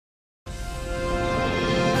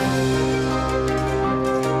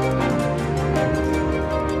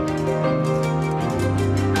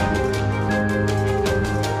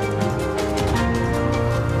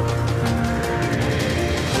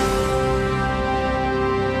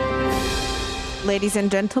Ladies and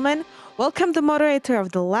gentlemen, welcome the moderator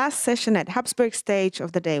of the last session at Habsburg stage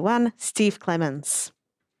of the day one, Steve Clemons.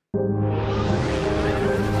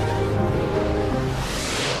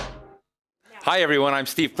 Hi, everyone. I'm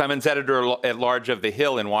Steve Clemons, editor-at-large of The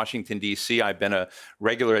Hill in Washington, D.C. I've been a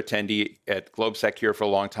regular attendee at GLOBSEC here for a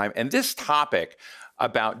long time. And this topic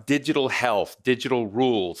about digital health, digital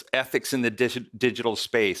rules, ethics in the digital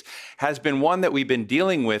space has been one that we've been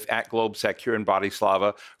dealing with at GLOBSEC here in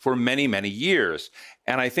Bratislava for many, many years.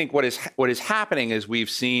 And I think what is happening is we've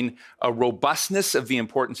seen a robustness of the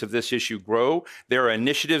importance of this issue grow. There are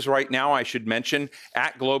initiatives right now, I should mention,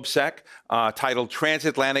 at GLOBSEC titled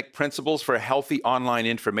Transatlantic Principles for a Healthy Online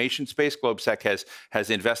Information Space. GLOBSEC has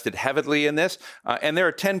invested heavily in this. And there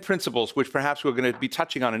are 10 principles, which perhaps we're going to be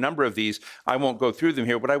touching on a number of these. I won't go through them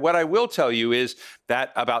here. But what I will tell you is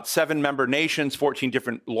that about 7 member nations, 14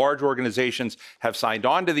 different large organizations have signed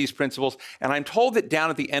on to these principles. And I'm told that down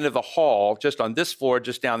at the end of the hall, just on this floor,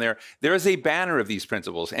 just down there is a banner of these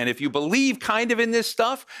principles. And if you believe kind of in this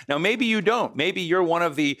stuff, now maybe you don't. Maybe you're one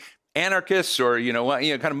of the anarchists, or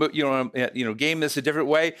game this a different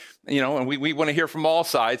way, and we want to hear from all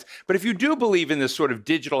sides. But if you do believe in this sort of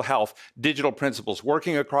digital health, digital principles,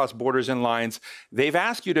 working across borders and lines, they've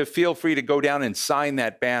asked you to feel free to go down and sign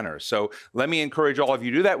that banner. So let me encourage all of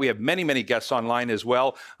you to do that. We have many, many guests online as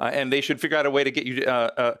well, and they should figure out a way to get you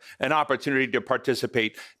an opportunity to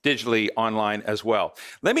participate digitally online as well.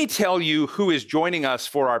 Let me tell you who is joining us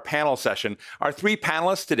for our panel session. Our 3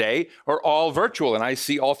 panelists today are all virtual, and I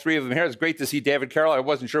see all 3 of them here. It's great to see David Carroll. I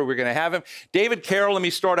wasn't sure we were going to have him. David Carroll, let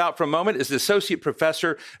me start out for a moment, is Associate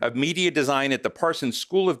Professor of Media Design at the Parsons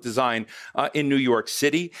School of Design in New York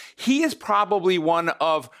City. He is probably one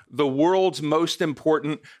of the world's most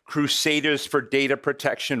important crusaders for data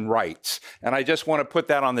protection rights. And I just want to put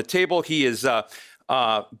that on the table. He is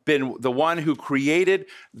been the one who created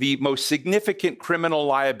the most significant criminal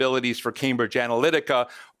liabilities for Cambridge Analytica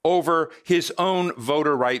over his own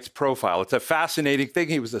voter rights profile. It's a fascinating thing.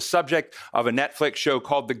 He was the subject of a Netflix show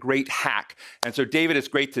called The Great Hack. And so, David, it's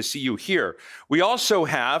great to see you here. We also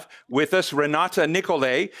have with us Renate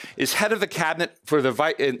Nikolay, is head of the cabinet for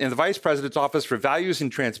in the Vice President's Office for Values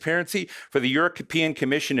and Transparency for the European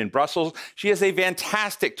Commission in Brussels. She has a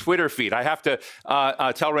fantastic Twitter feed. I have to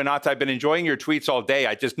tell Renate, I've been enjoying your tweets all day.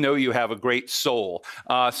 I just know you have a great soul.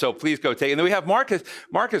 So please go take it. And then we have Marcus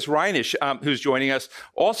Reinisch, who's joining us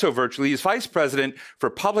also virtually. He's Vice President for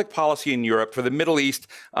Public Policy in Europe for the Middle East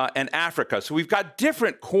and Africa. So we've got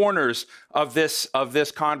different corners of this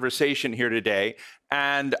conversation here today.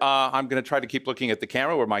 And I'm going to try to keep looking at the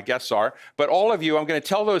camera where my guests are. But all of you, I'm going to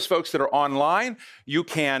tell those folks that are online, you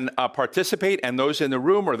can participate, and those in the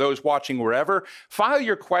room or those watching wherever, file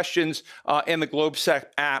your questions in the GLOBSEC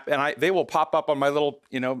app, and they will pop up on my little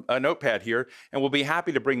notepad here, and we'll be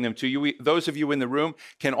happy to bring them to you. Those of you in the room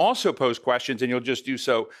can also pose questions, and you'll just do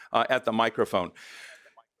so at the microphone.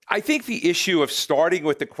 I think the issue of starting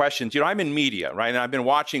with the questions, I'm in media, right? And I've been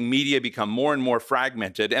watching media become more and more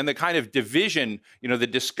fragmented, and the kind of division, the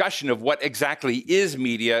discussion of what exactly is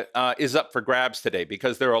media is up for grabs today,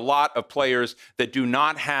 because there are a lot of players that do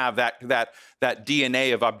not have that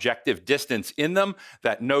DNA of objective distance in them,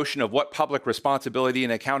 that notion of what public responsibility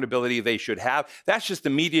and accountability they should have. That's just the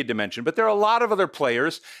media dimension. But there are a lot of other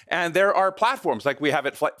players, and there are platforms like we have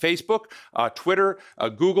at Facebook, Twitter,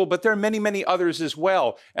 Google, but there are many, many others as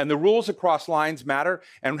well. And the rules across lines matter,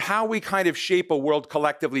 and how we kind of shape a world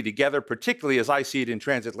collectively together, particularly as I see it in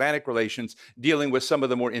transatlantic relations, dealing with some of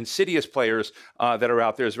the more insidious players that are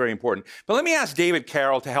out there is very important. But let me ask David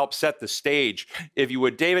Carroll to help set the stage, if you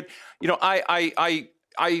would. David, I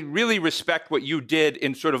really respect what you did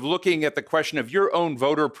in sort of looking at the question of your own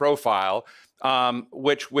voter profile,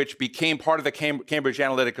 which became part of the Cambridge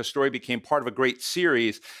Analytica story, became part of a great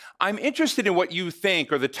series. I'm interested in what you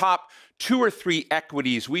think are the top 2 or 3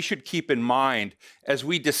 equities we should keep in mind as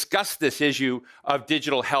we discuss this issue of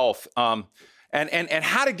digital health, and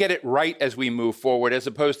how to get it right as we move forward, as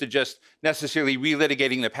opposed to just necessarily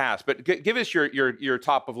relitigating the past. But give us your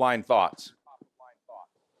top of line thoughts.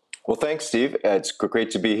 Well, thanks, Steve. It's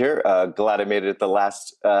great to be here. Glad I made it at the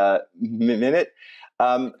last minute.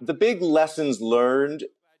 The big lessons learned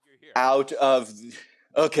out of...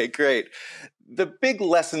 Okay, great. The big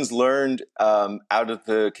lessons learned out of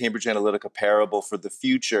the Cambridge Analytica parable for the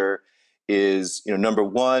future is, number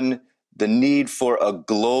one, the need for a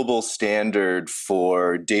global standard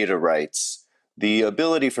for data rights. The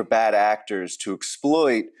ability for bad actors to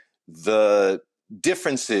exploit the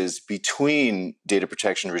differences between data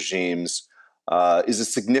protection regimes is a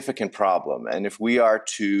significant problem. And if we are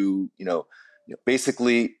to,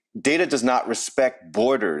 basically, data does not respect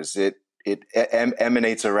borders. It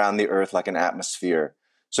emanates around the Earth like an atmosphere.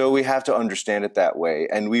 So we have to understand it that way,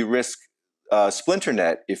 and we risk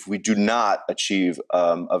splinternet if we do not achieve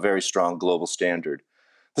a very strong global standard.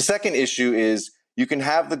 The second issue is you can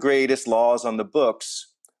have the greatest laws on the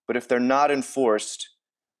books, but if they're not enforced,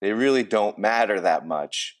 they really don't matter that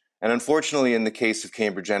much. And unfortunately, in the case of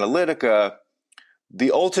Cambridge Analytica,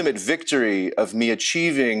 the ultimate victory of me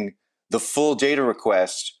achieving the full data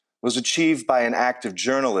request was achieved by an act of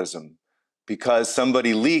journalism because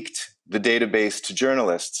somebody leaked the database to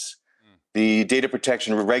journalists. The data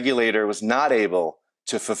protection regulator was not able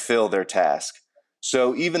to fulfill their task.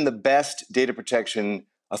 So even the best data protection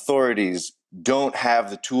authorities don't have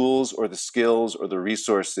the tools or the skills or the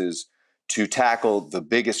resources to tackle the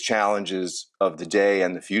biggest challenges of the day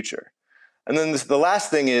and the future. And then the last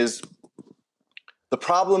thing is, the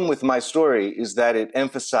problem with my story is that it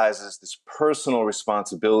emphasizes this personal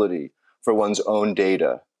responsibility for one's own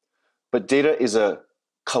data. But data is a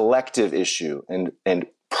collective issue, and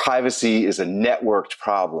privacy is a networked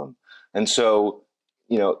problem. And so,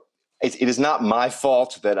 it is not my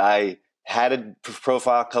fault that I had a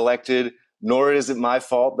profile collected, nor is it my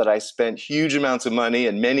fault that I spent huge amounts of money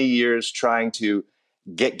and many years trying to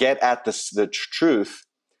get at the truth,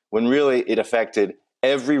 when really it affected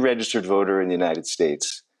every registered voter in the United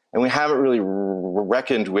States. And we haven't really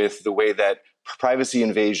reckoned with the way that privacy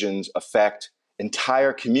invasions affect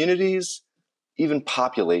entire communities, even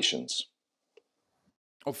populations.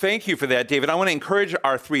 Well, thank you for that, David. I want to encourage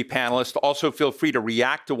our three panelists to also feel free to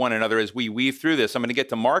react to one another as we weave through this. I'm going to get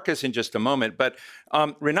to Marcus in just a moment. But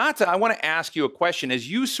Renate, I want to ask you a question. As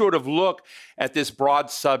you sort of look at this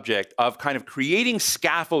broad subject of kind of creating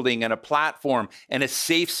scaffolding and a platform and a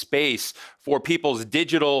safe space for people's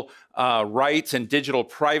digital rights and digital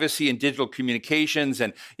privacy and digital communications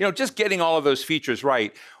and, just getting all of those features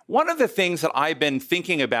right. One of the things that I've been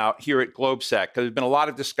thinking about here at GLOBSEC, because there's been a lot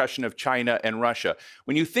of discussion of China and Russia,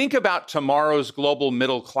 when you think about tomorrow's global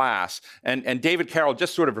middle class, and David Carroll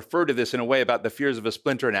just sort of referred to this in a way about the fears of a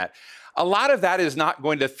splinter net, a lot of that is not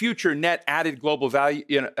going to future net added global value,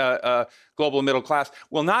 global middle class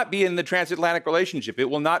will not be in the transatlantic relationship. It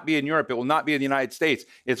will not be in Europe. It will not be in the United States.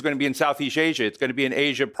 It's going to be in Southeast Asia. It's going to be in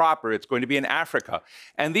Asia proper. It's going to be in Africa.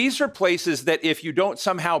 And these are places that if you don't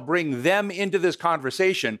somehow bring them into this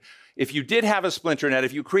conversation, if you did have a splinter net,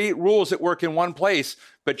 if you create rules that work in one place,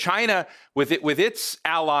 but China, with its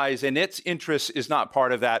allies and its interests, is not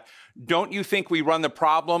part of that, don't you think we run the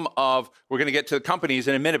problem of, we're going to get to the companies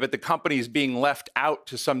in a minute, but the companies being left out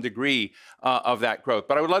to some degree of that growth?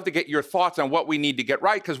 But I would love to get your thoughts on what we need to get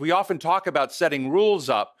right, because we often talk about setting rules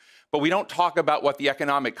up, but we don't talk about what the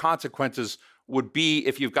economic consequences would be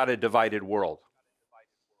if you've got a divided world.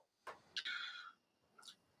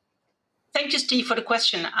 Thank you, Steve, for the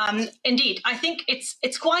question. Indeed, I think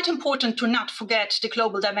it's quite important to not forget the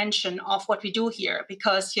global dimension of what we do here,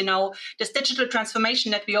 because, this digital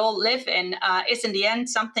transformation that we all live in is in the end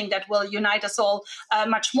something that will unite us all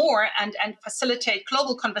much more and facilitate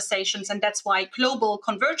global conversations. And that's why global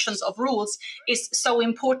convergence of rules is so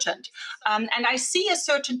important. And I see a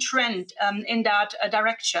certain trend in that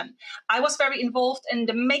direction. I was very involved in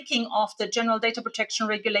the making of the General Data Protection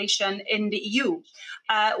Regulation in the EU.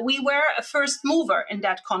 We were a first mover in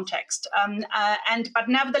that context. But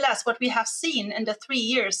nevertheless, what we have seen in the 3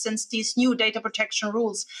 years since these new data protection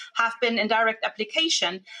rules have been in direct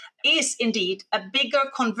application is indeed a bigger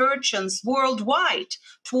convergence worldwide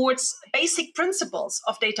towards basic principles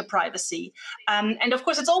of data privacy. And of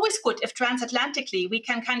course, it's always good if transatlantically we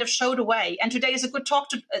can kind of show the way. And today is a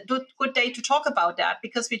good day to talk about that,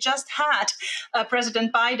 because we just had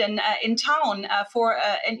President Biden in town for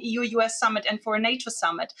an EU-US summit and for a NATO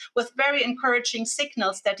summit, with very encouraging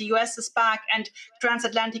signals that the US is back and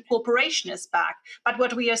transatlantic cooperation is back. But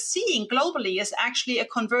what we are seeing globally is actually a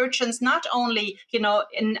convergence, not only in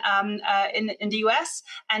the US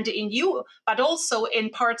and in EU, but also in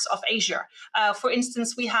parts of Asia. For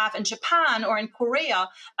instance, we have in Japan or in Korea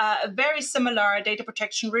a very similar data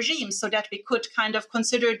protection regime, so that we could kind of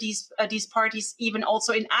consider these parties even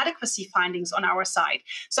also inadequacy findings on our side.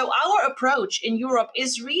 So our approach in Europe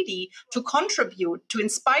is really to contribute, to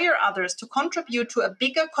inspire others, to contribute to a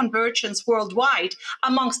bigger convergence worldwide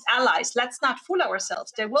amongst allies. Let's not fool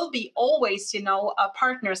ourselves. There will be always,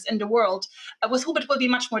 partners in the world with whom it will be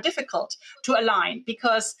much more more difficult to align,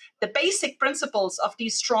 because the basic principles of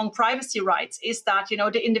these strong privacy rights is that,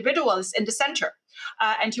 the individual is in the center.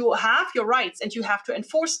 And you have your rights and you have to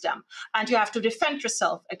enforce them and you have to defend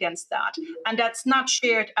yourself against that. And that's not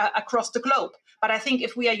shared across the globe. But I think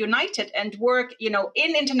if we are united and work,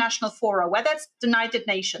 in international fora, whether it's the United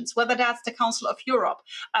Nations, whether that's the Council of Europe,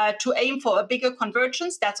 to aim for a bigger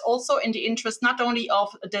convergence, that's also in the interest not only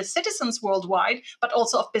of the citizens worldwide, but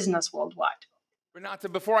also of business worldwide.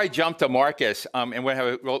 Renate, before I jump to Marcus, and we'll have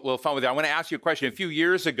a little fun with it, I want to ask you a question. A few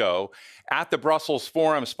years ago, at the Brussels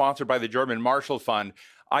Forum, sponsored by the German Marshall Fund,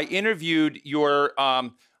 I interviewed your,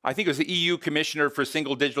 I think it was the EU Commissioner for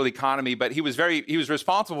Single Digital Economy, but he was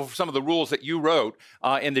responsible for some of the rules that you wrote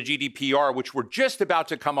in the GDPR, which were just about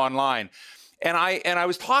to come online. And I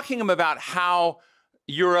was talking to him about how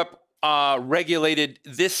Europe regulated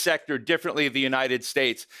this sector differently than the United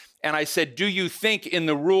States. And I said, do you think in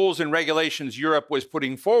the rules and regulations Europe was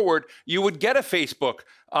putting forward, you would get a Facebook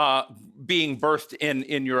being birthed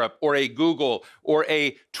in Europe, or a Google, or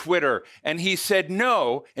a Twitter? And he said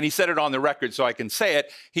no, and he said it on the record so I can say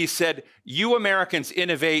it. He said, you Americans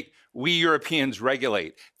innovate, we Europeans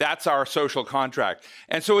regulate. That's our social contract.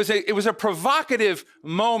 And so it was a provocative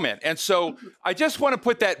moment. And so I just want to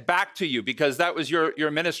put that back to you, because that was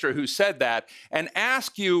your minister who said that, and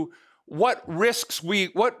ask you, what risks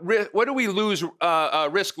what do we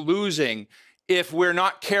risk losing if we're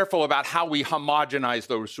not careful about how we homogenize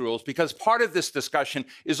those rules? Because part of this discussion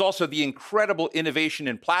is also the incredible innovation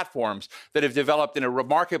in platforms that have developed in a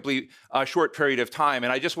remarkably short period of time.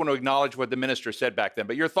 And I just want to acknowledge what the minister said back then.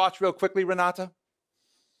 But your thoughts real quickly, Renate?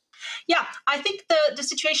 Yeah, I think the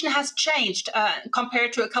situation has changed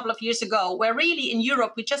compared to a couple of years ago, where really in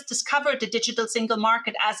Europe, we just discovered the digital single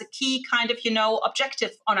market as a key kind of,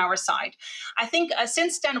 objective on our side. I think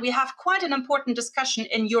since then, we have quite an important discussion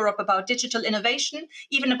in Europe about digital innovation,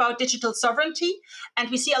 even about digital sovereignty.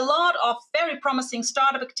 And we see a lot of very promising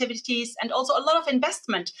startup activities and also a lot of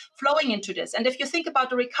investment flowing into this. And if you think about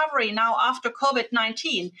the recovery now after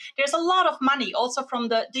COVID-19, there's a lot of money also from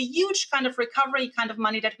the huge kind of recovery kind of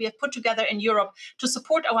money that we have put together in Europe to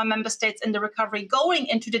support our member states in the recovery going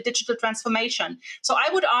into the digital transformation. So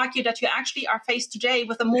I would argue that you actually are faced today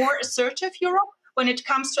with a more assertive Europe when it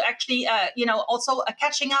comes to actually, also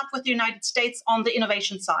catching up with the United States on the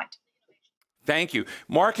innovation side. Thank you.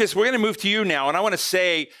 Marcus, we're going to move to you now. And I want to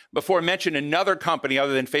say, before I mention another company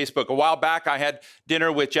other than Facebook, a while back I had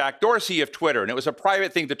dinner with Jack Dorsey of Twitter, and it was a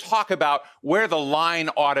private thing to talk about where the line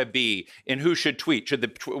ought to be in who should tweet.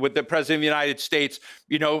 Would the President of the United States,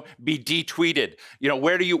 be detweeted?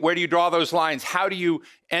 Where do you draw those lines? How do you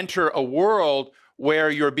enter a world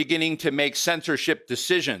where you're beginning to make censorship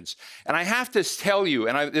decisions? And I have to tell you,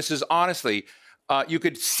 and this is honestly, you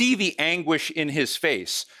could see the anguish in his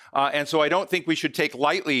face. And so I don't think we should take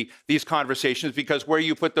lightly these conversations, because where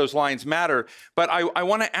you put those lines matter. But I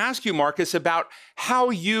want to ask you, Marcus, about how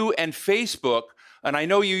you and Facebook, and I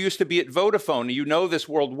know you used to be at Vodafone, you know this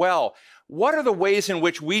world well. What are the ways in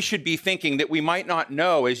which we should be thinking that we might not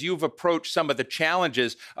know as you've approached some of the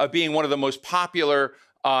challenges of being one of the most popular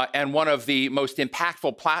and one of the most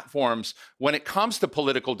impactful platforms when it comes to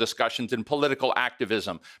political discussions and political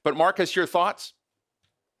activism? But Marcus, your thoughts?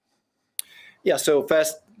 Yeah, so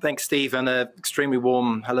first, thanks, Steve, and an extremely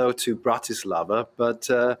warm hello to Bratislava. But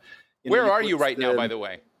where are you right now, by the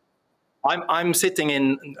way? I'm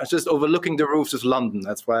sitting just overlooking the roofs of London.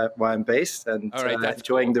 That's where I'm based, and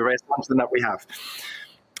enjoying the restaurants that we have.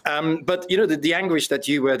 But the anguish that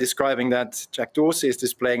you were describing, that Jack Dorsey is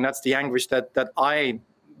displaying, that's the anguish that I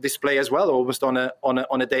display as well, almost on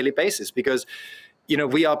a daily basis, because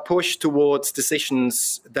we are pushed towards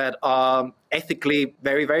decisions that are ethically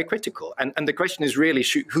very, very critical. And the question is really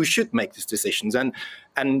who should make these decisions. And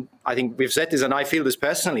I think we've said this, and I feel this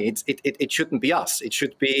personally, it shouldn't be us. It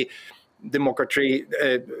should be democratically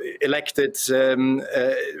elected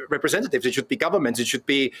representatives. It should be governments. It should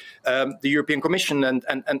be the European Commission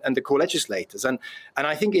and the co-legislators. And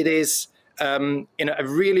I think it is a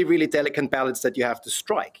really, really delicate balance that you have to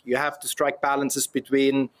strike. You have to strike balances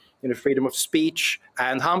between freedom of speech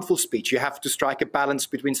and harmful speech. You have to strike a balance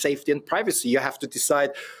between safety and privacy. You have to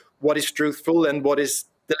decide what is truthful and what is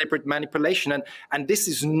deliberate manipulation. And this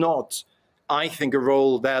is not, I think, a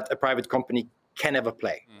role that a private company can ever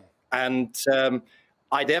play. And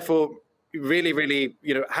I therefore really, really,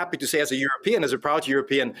 happy to say as a European, as a proud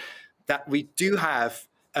European, that we do have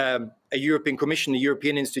a European Commission, a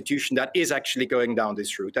European institution that is actually going down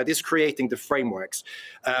this route, that is creating the frameworks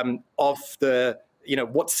of the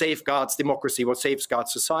what safeguards democracy, what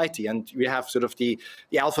safeguards society. And we have sort of the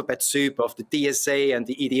alphabet soup of the DSA and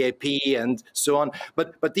the EDAP and so on.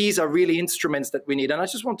 But these are really instruments that we need. And I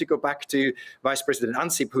just want to go back to Vice President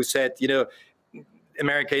Ansip, who said,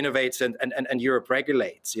 America innovates and Europe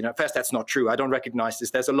regulates. First, that's not true. I don't recognize this.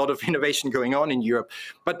 There's a lot of innovation going on in Europe.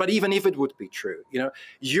 But even if it would be true,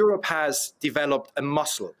 Europe has developed a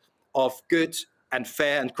muscle of good and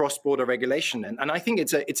fair and cross-border regulation. And I think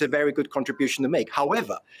it's a very good contribution to make.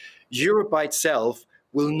 However, Europe by itself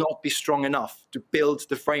will not be strong enough to build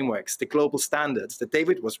the frameworks, the global standards that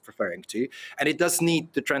David was referring to. And it does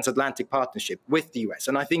need the transatlantic partnership with the US.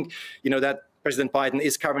 And I think, that President Biden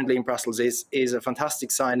is currently in Brussels is a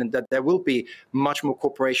fantastic sign, and that there will be much more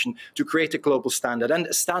cooperation to create a global standard, and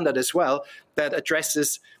a standard as well that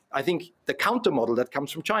addresses, I think, the counter model that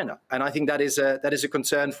comes from China. And I think that is a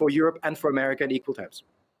concern for Europe and for America in equal terms.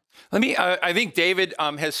 I think David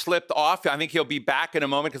has slipped off. I think he'll be back in a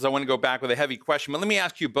moment because I want to go back with a heavy question. But let me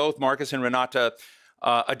ask you both, Marcus and Renate.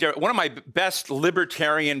 One of my best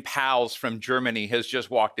libertarian pals from Germany has just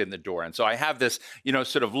walked in the door. And so I have this,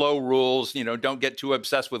 sort of low rules, don't get too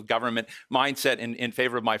obsessed with government mindset in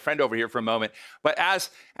favor of my friend over here for a moment. But as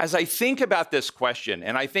I think about this question,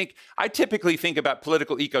 and I typically think about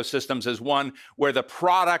political ecosystems as one where the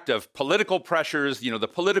product of political pressures, the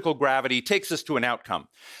political gravity takes us to an outcome.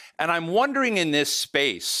 And I'm wondering in this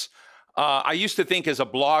space, I used to think as a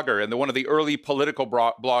blogger, and one of the early political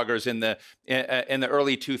bloggers in the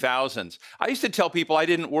early 2000s, I used to tell people I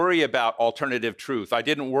didn't worry about alternative truth. I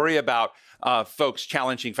didn't worry about folks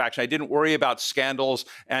challenging facts. I didn't worry about scandals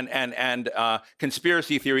and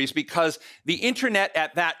conspiracy theories, because the internet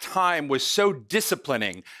at that time was so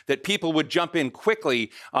disciplining that people would jump in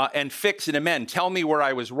quickly and fix and amend, tell me where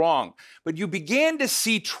I was wrong. But you began to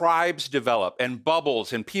see tribes develop and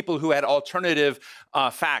bubbles and people who had alternative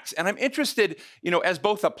facts. And I'm interested, as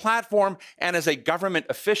both a platform and as a government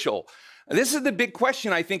official, this is the big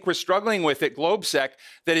question I think we're struggling with at GLOBSEC,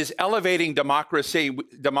 that is elevating democracy,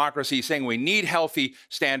 saying we need healthy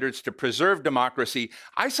standards to preserve democracy.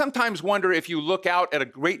 I sometimes wonder, if you look out at a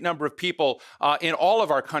great number of people in all of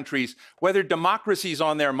our countries, whether democracy is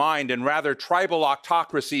on their mind, and rather tribal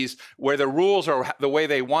autocracies where the rules are the way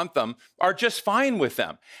they want them are just fine with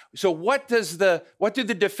them. So what do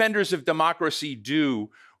the defenders of democracy do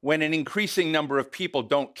when an increasing number of people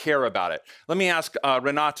don't care about it? Let me ask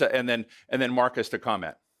Renate and then Marcus to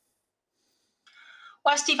comment.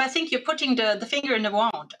 Well, Steve, I think you're putting the finger in the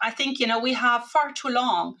wound. I think, we have far too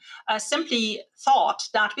long simply thought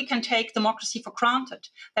that we can take democracy for granted,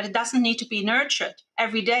 that it doesn't need to be nurtured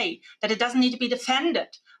every day, that it doesn't need to be defended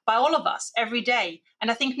by all of us every day. And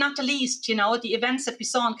I think not the least, the events that we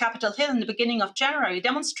saw on Capitol Hill in the beginning of January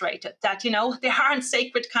demonstrated that, there aren't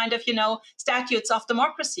sacred kind of, statutes of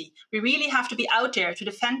democracy. We really have to be out there to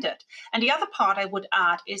defend it. And the other part I would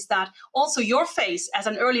add is that also your phase as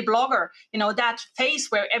an early blogger, that phase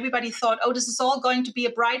where everybody thought, oh, this is all going to be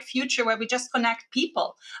a bright future where we just connect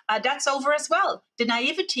people, that's over as well. The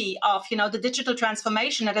naivety of, the digital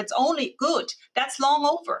transformation, that it's only good, that's long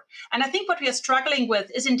over. And I think what we are struggling with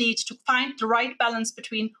is indeed to find the right balance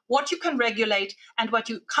between what you can regulate and what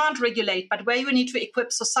you can't regulate, but where you need to equip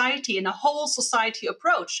society in a whole society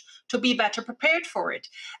approach to be better prepared for it.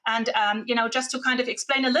 And, just to kind of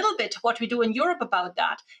explain a little bit what we do in Europe about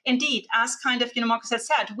that. Indeed, as kind of, Marcus has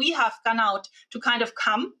said, we have gone out to kind of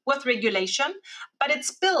come with regulation, but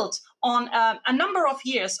it's built on a number of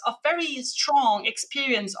years of very strong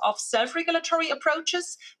experience of self-regulatory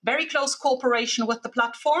approaches, very close cooperation with the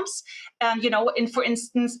platforms, and, for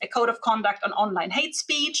instance, a code of conduct on online hate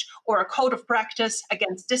speech or a code of practice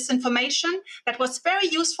against disinformation that was very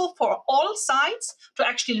useful for all sides to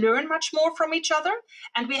actually learn much more from each other.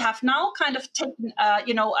 And we have now kind of taken,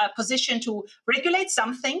 a position to regulate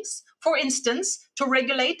some things. For instance, to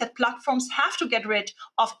regulate that platforms have to get rid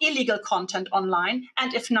of illegal content online.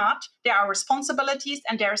 And if not, there are responsibilities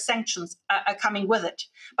and there are sanctions coming with it.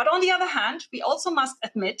 But on the other hand, we also must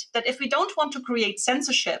admit that if we don't want to create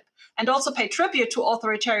censorship and also pay tribute to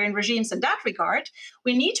authoritarian regimes in that regard,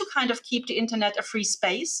 we need to kind of keep the internet a free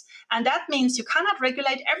space. And that means you cannot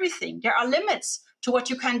regulate everything. There are limits to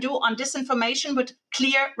what you can do on disinformation with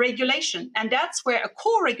clear regulation. And that's where a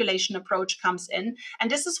co-regulation approach comes in.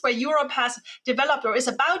 And this is where Europe has developed, or is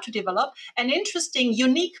about to develop, an interesting,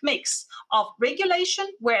 unique mix of regulation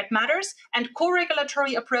where it matters and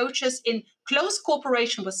co-regulatory approaches in close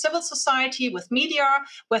cooperation with civil society, with media,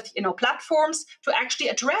 with platforms, to actually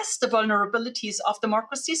address the vulnerabilities of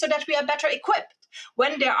democracy so that we are better equipped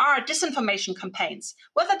when there are disinformation campaigns,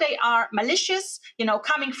 whether they are malicious,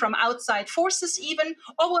 coming from outside forces even,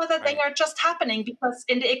 or whether they are just happening because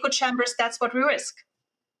in the echo chambers, that's what we risk.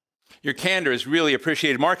 Your candor is really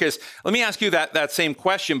appreciated. Marcus, let me ask you that same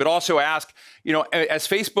question, but also ask, as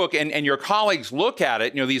Facebook and your colleagues look at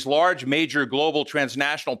it, these large, major, global,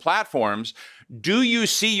 transnational platforms, do you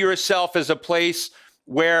see yourself as a place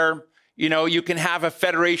where, you can have a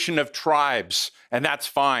federation of tribes and that's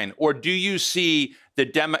fine? Or do you see the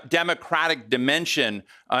democratic dimension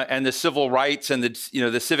and the civil rights and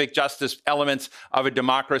the civic justice elements of a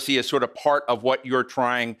democracy as sort of part of what you're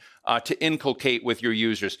trying to inculcate with your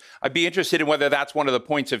users? I'd be interested in whether that's one of the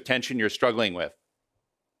points of tension you're struggling with.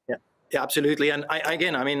 Yeah, absolutely. And I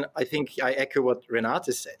think I echo what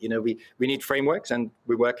Renate said. We need frameworks, and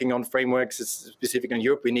we're working on frameworks specifically in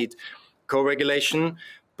Europe. We need co-regulation.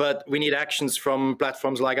 But we need actions from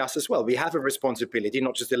platforms like us as well. We have a responsibility,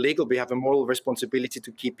 not just a legal, we have a moral responsibility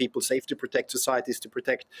to keep people safe, to protect societies, to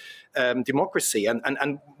protect democracy.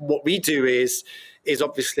 And what we do is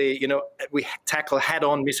obviously, we tackle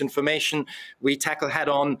head-on misinformation, we tackle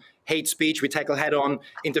head-on hate speech, we tackle head-on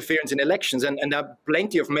interference in elections. And there are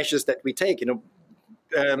plenty of measures that we take,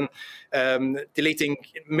 deleting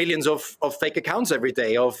millions of fake accounts every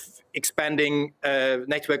day, of expanding a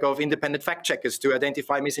network of independent fact checkers to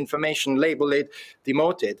identify misinformation, label it,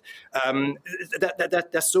 demote it.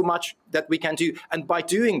 There's so much that we can do, and by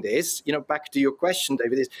doing this, back to your question,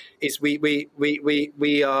 David, is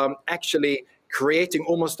we are actually creating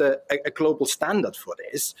almost a global standard for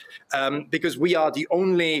this, because we are the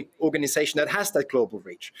only organization that has that global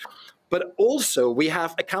reach. But also we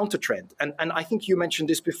have a counter trend, and I think you mentioned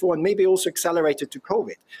this before, and maybe also accelerated to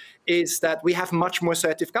COVID, is that we have much more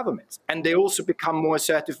assertive governments, and they also become more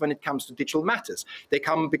assertive when it comes to digital matters. They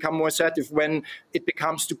become more assertive when it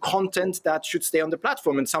comes to content that should stay on the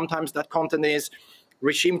platform, and sometimes that content is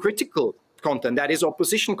regime critical content, that is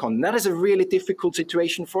opposition content. That is a really difficult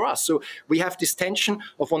situation for us. So we have this tension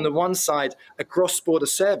of, on the one side, a cross-border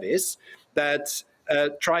service that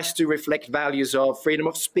tries to reflect values of freedom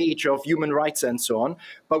of speech, of human rights, and so on.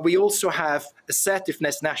 But we also have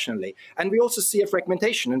assertiveness nationally. And we also see a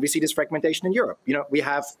fragmentation, and we see this fragmentation in Europe. We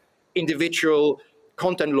have individual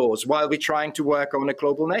content laws while we're trying to work on a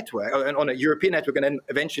global network, on a European network, and then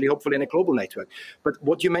eventually, hopefully, in a global network. But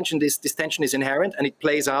what you mentioned, this tension is inherent, and it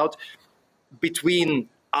plays out between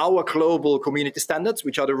our global community standards,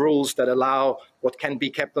 which are the rules that allow what can be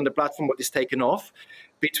kept on the platform, what is taken off,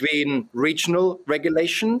 between regional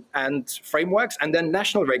regulation and frameworks, and then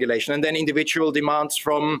national regulation, and then individual demands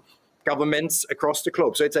from governments across the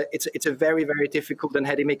globe. So it's a very, very difficult and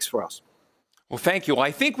heady mix for us. Well, thank you. Well,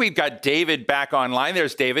 I think we've got David back online.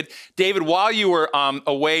 There's David. David, while you were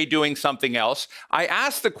away doing something else, I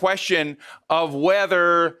asked the question of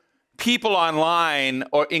whether people online,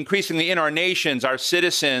 or increasingly in our nations, our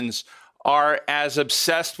citizens, are as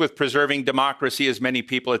obsessed with preserving democracy as many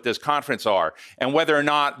people at this conference are, and whether or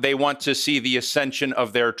not they want to see the ascension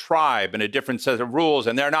of their tribe and a different set of rules,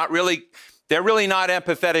 and they're really not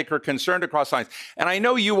empathetic or concerned across lines. And I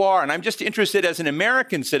know you are, and I'm just interested as an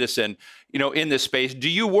American citizen, in this space, do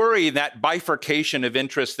you worry that bifurcation of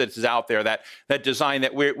interest that's out there, that design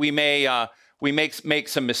that we may make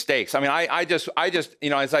some mistakes? I mean, I just,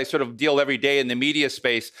 as I sort of deal every day in the media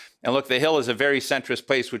space, and look, the Hill is a very centrist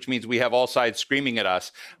place, which means we have all sides screaming at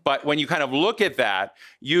us. But when you kind of look at that,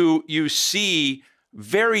 you see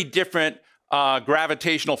very different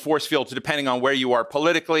gravitational force fields depending on where you are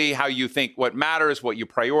politically, how you think what matters, what you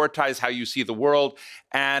prioritize, how you see the world.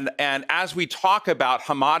 And as we talk about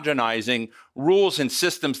homogenizing rules and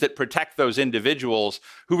systems that protect those individuals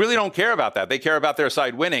who really don't care about that, they care about their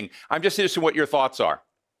side winning, I'm just interested in what your thoughts are.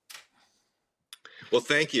 Well,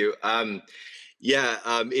 thank you.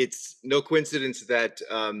 It's no coincidence that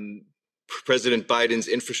President Biden's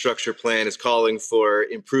infrastructure plan is calling for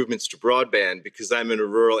improvements to broadband, because I'm in a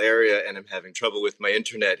rural area and I'm having trouble with my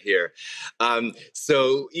internet here.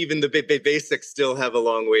 So even the basics still have a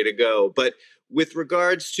long way to go. But with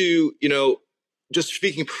regards to, just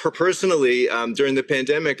speaking personally, during the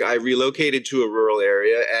pandemic, I relocated to a rural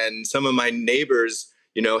area, and some of my neighbors,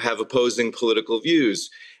 have opposing political views.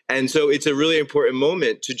 And so it's a really important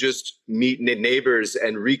moment to just meet neighbors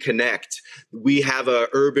and reconnect. We have an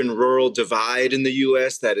urban-rural divide in the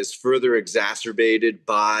US that is further exacerbated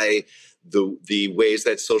by the ways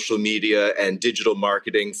that social media and digital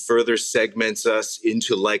marketing further segments us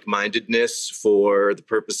into like-mindedness for the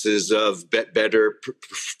purposes of better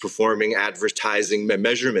performing advertising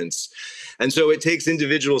measurements. And so it takes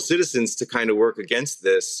individual citizens to kind of work against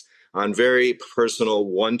this on very personal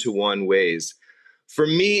one-to-one ways. For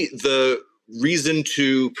me, the reason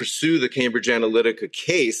to pursue the Cambridge Analytica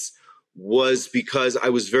case was because I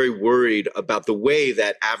was very worried about the way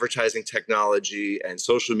that advertising technology and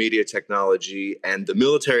social media technology and the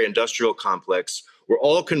military-industrial complex were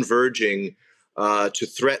all converging to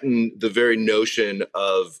threaten the very notion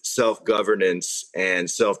of self-governance and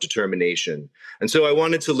self-determination. And so I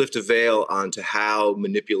wanted to lift a veil onto how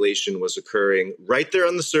manipulation was occurring right there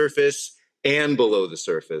on the surface and below the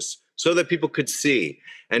surface so that people could see.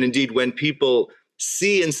 And indeed, when people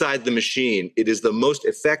see inside the machine, it is the most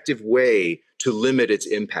effective way to limit its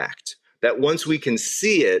impact. That once we can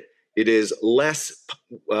see it, it is less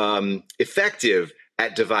effective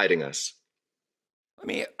at dividing us. Let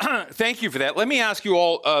me thank you for that. Let me ask you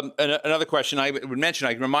all another question. I would mention,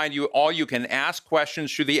 I remind you all, you can ask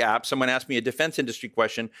questions through the app. Someone asked me a defense industry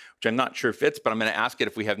question, which I'm not sure fits, but I'm going to ask it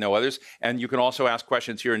if we have no others. And you can also ask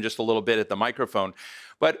questions here in just a little bit at the microphone.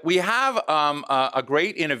 But we have a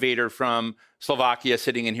great innovator from Slovakia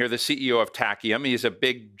sitting in here, the CEO of Tachyon. He's a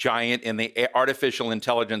big giant in the artificial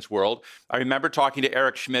intelligence world. I remember talking to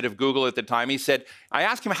Eric Schmidt of Google at the time. He said, I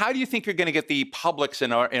asked him, how do you think you're going to get the publics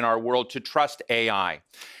in our world to trust AI?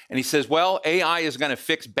 And he says, well, AI is going to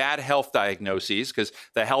fix bad health diagnoses because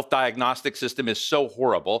the health diagnostic system is so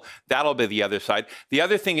horrible. That'll be the other side. The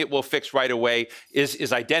other thing it will fix right away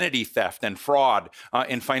is identity theft and fraud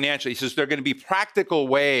and financial. He says there are going to be practical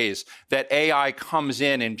ways that AI comes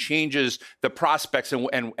in and changes the prospects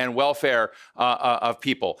and welfare of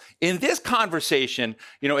people. In this conversation,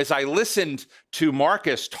 as I listened to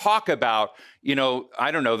Marcus talk about,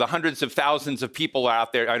 I don't know, the hundreds of thousands of people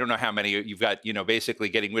out there. I don't know how many you've got, basically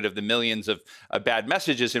getting rid of the millions of bad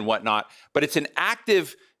messages and whatnot. But it's an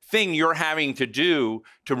active thing you're having to do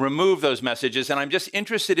to remove those messages. And I'm just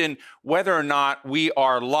interested in whether or not we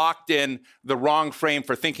are locked in the wrong frame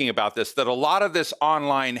for thinking about this, that a lot of this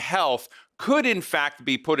online health could in fact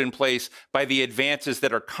be put in place by the advances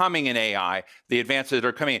that are coming in AI, the advances that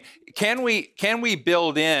are coming in. Can we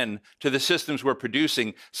build in to the systems we're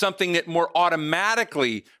producing something that more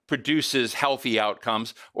automatically produces healthy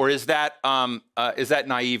outcomes, or is that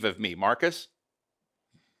naive of me, Marcus?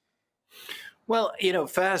 Well,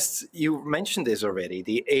 first, you mentioned this already.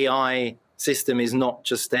 The AI system is not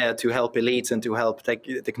just there to help elites and to help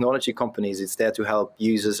technology companies. It's there to help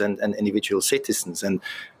users and individual citizens. And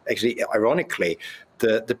actually, ironically,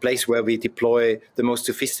 the place where we deploy the most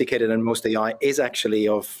sophisticated and most AI is actually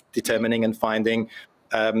of determining and finding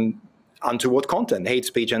untoward content, hate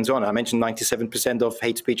speech, and so on. I mentioned 97% of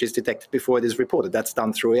hate speech is detected before it is reported. That's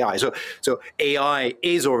done through AI. So AI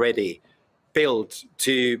is already built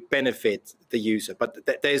to benefit the user, but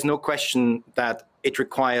there's no question that it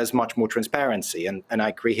requires much more transparency, and I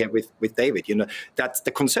agree here with David. That's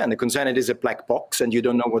the concern. The concern, it is a black box, and you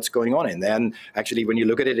don't know what's going on in there. And actually, when you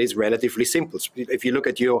look at it, it's relatively simple. If you look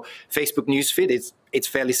at your Facebook newsfeed, it's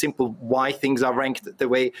fairly simple why things are ranked the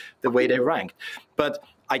way they're ranked. But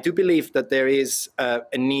I do believe that there is a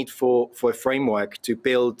need for a framework to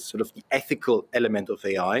build sort of the ethical element of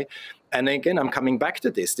AI. And again, I'm coming back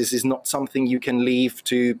to this. This is not something you can leave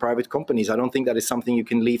to private companies. I don't think that is something you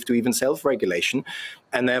can leave to even self-regulation.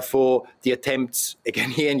 And therefore, the attempts, again,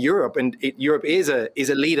 here in Europe, and Europe is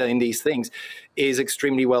a leader in these things, is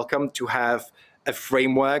extremely welcome to have a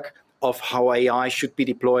framework of how AI should be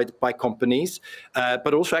deployed by companies,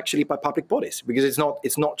 but also actually by public bodies, because it's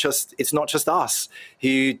not just us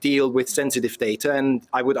who deal with sensitive data. And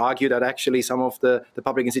I would argue that actually some of the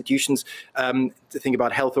public institutions, to think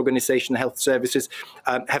about health organization, health services,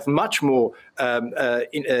 have much more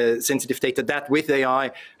sensitive data that with AI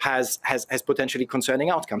has potentially concerning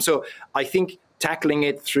outcomes. So I think tackling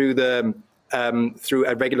it through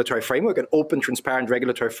a regulatory framework, an open, transparent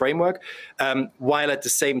regulatory framework, while at the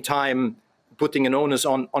same time putting an onus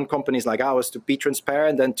on companies like ours to be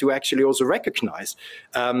transparent and to actually also recognize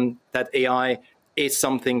that AI is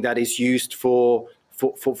something that is used for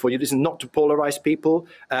you. This is not to polarize people,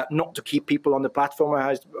 not to keep people on the platform,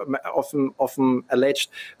 as often alleged,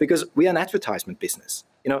 because we are an advertisement business.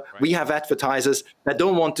 Right. We have advertisers that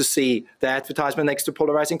don't want to see the advertisement next to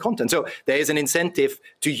polarizing content. So there is an incentive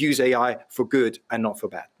to use AI for good and not for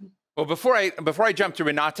bad. Well, before I jump to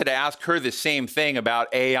Renate to ask her the same thing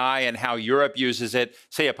about AI and how Europe uses it,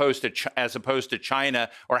 say as opposed to China,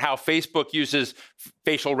 or how Facebook uses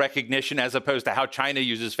facial recognition as opposed to how China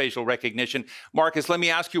uses facial recognition, Marcus, let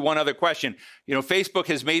me ask you one other question. Facebook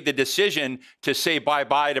has made the decision to say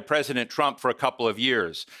bye-bye to President Trump for a couple of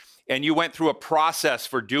years. And you went through a process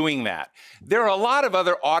for doing that. There are a lot of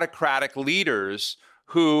other autocratic leaders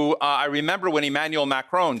who, I remember when Emmanuel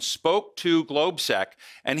Macron spoke to GLOBSEC,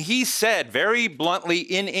 and he said very bluntly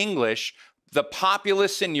in English, the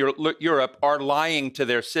populists in Europe are lying to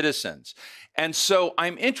their citizens. And so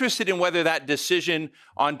I'm interested in whether that decision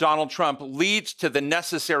on Donald Trump leads to the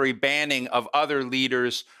necessary banning of other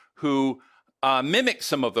leaders who mimic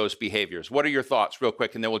some of those behaviors. What are your thoughts, real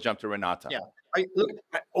quick, and then we'll jump to Renate. Yeah. Look,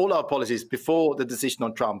 all our policies before the decision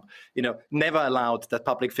on Trump, never allowed that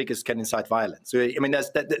public figures can incite violence. So, I mean,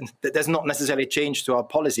 there's not necessarily a change to our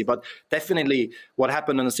policy, but definitely what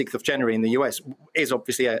happened on the 6th of January in the US is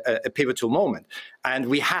obviously a pivotal moment. And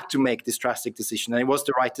we had to make this drastic decision, and it was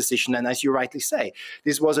the right decision. And as you rightly say,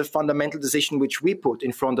 this was a fundamental decision which we put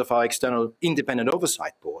in front of our external independent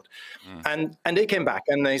oversight board. And they came back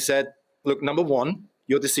and they said, look, number one,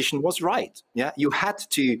 your decision was right. Yeah, you had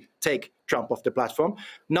to take Trump off the platform.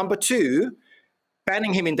 Number two,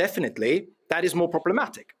 banning him indefinitely, that is more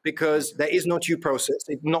problematic because there is no due process.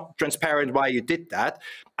 It's not transparent why you did that.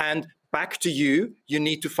 And back to you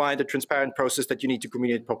need to find a transparent process that you need to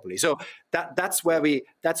communicate properly. So that's where we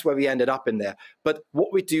ended up in there. But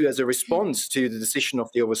what we do as a response to the decision of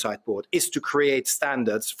the Oversight Board is to create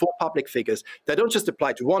standards for public figures that don't just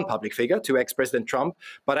apply to one public figure, to ex-President Trump,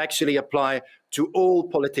 but actually apply to all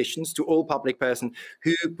politicians, to all public persons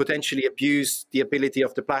who potentially abuse the ability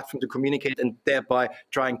of the platform to communicate and thereby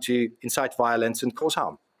trying to incite violence and cause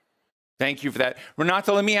harm. Thank you for that.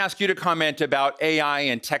 Renate, let me ask you to comment about AI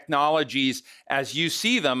and technologies as you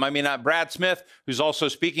see them. I mean, Brad Smith, who's also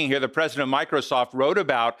speaking here, the president of Microsoft, wrote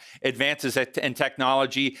about advances in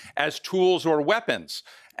technology as tools or weapons.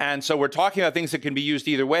 And so we're talking about things that can be used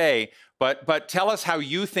either way. But tell us how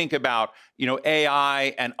you think about,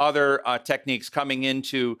 AI and other techniques coming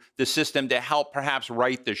into the system to help perhaps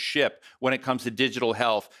right the ship when it comes to digital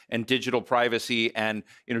health and digital privacy and,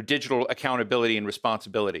 digital accountability and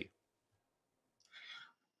responsibility.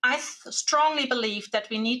 I strongly believe that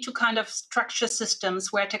we need to kind of structure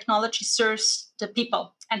systems where technology serves the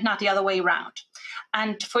people and not the other way around.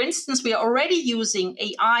 And for instance, we are already using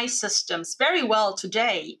AI systems very well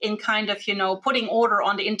today in kind of, putting order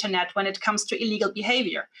on the internet when it comes to illegal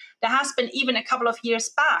behavior. There has been even a couple of years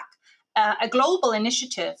back a global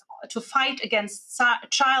initiative to fight against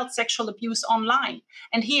child sexual abuse online.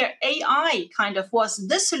 And here AI kind of was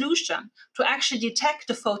the solution to actually detect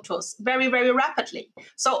the photos very, very rapidly.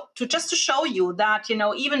 So just to show you that,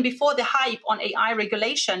 even before the hype on AI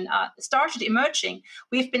regulation started emerging,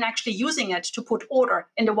 we've been actually using it to put order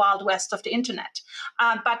in the wild west of the internet.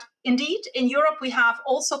 But indeed, in Europe, we have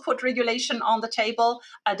also put regulation on the table,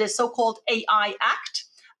 the so-called AI Act,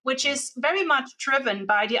 which is very much driven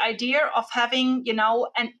by the idea of having,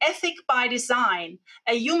 an ethic by design,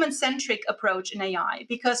 a human-centric approach in AI,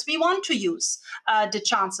 because we want to use the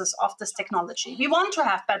chances of this technology. We want to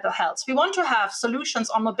have better health. We want to have solutions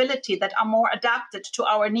on mobility that are more adapted to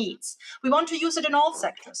our needs. We want to use it in all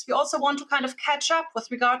sectors. We also want to kind of catch up with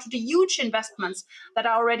regard to the huge investments that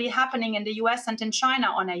are already happening in the US and in China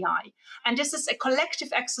on AI. And this is a collective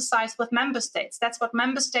exercise with member states. That's what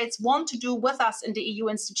member states want to do with us in the EU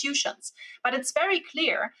institutions. But it's very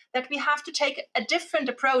clear that we have to take a different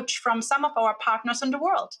approach from some of our partners in the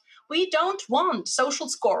world. We don't want social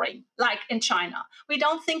scoring like in China. We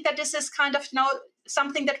don't think that this is kind of,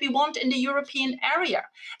 something that we want in the European area.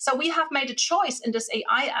 So we have made a choice in this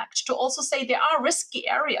AI Act to also say there are risky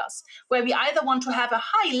areas where we either want to have a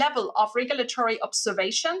high level of regulatory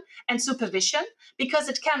observation and supervision, because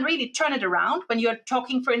it can really turn it around when you're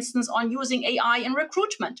talking, for instance, on using AI in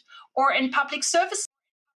recruitment or in public services.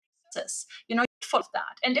 Of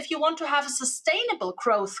that. And if you want to have a sustainable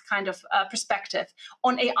growth kind of perspective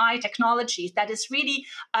on AI technology that is really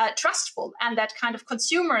trustful and that kind of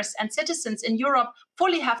consumers and citizens in Europe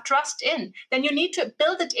fully have trust in, then you need to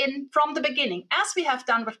build it in from the beginning, as we have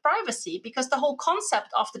done with privacy, because the whole concept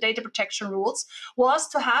of the data protection rules was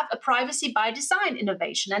to have a privacy by design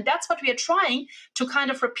innovation. And that's what we are trying to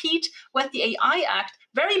kind of repeat with the AI Act,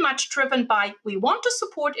 very much driven by we want to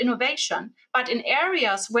support innovation, but in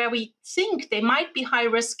areas where we think they might be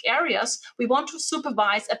high-risk areas, we want to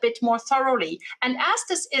supervise a bit more thoroughly. And as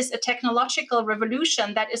this is a technological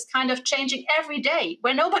revolution that is kind of changing every day,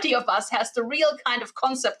 where nobody of us has the real kind of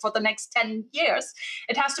concept for the next 10 years,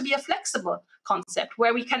 it has to be a flexible concept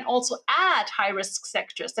where we can also add high-risk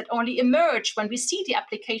sectors that only emerge when we see the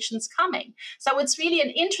applications coming. So it's really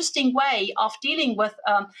an interesting way of dealing with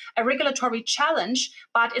a regulatory challenge,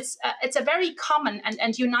 but it's a very common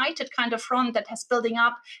and united kind of front that has building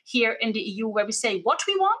up here in the EU, where we say what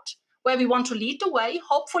we want, where we want to lead the way,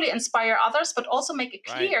 hopefully inspire others, but also make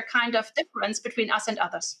a clear kind of difference between us and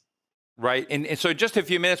others. Right. And so just a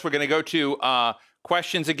few minutes, we're going to go to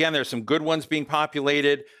questions again. There's some good ones being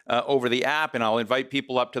populated over the app, and I'll invite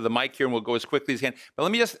people up to the mic here, and we'll go as quickly as we can. But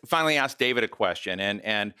let me just finally ask David a question.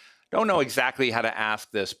 And don't know exactly how to ask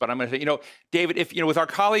this, but I'm going to say, David, if, with our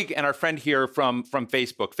colleague and our friend here from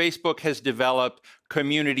Facebook, Facebook has developed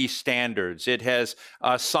community standards. It has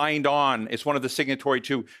signed on. It's one of the signatory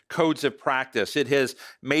to codes of practice. It has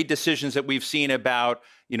made decisions that we've seen about,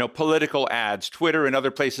 political ads. Twitter and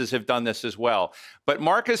other places have done this as well. But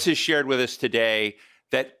Marcus has shared with us today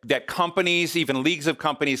that companies, even leagues of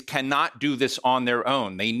companies, cannot do this on their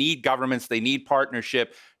own. They need governments, they need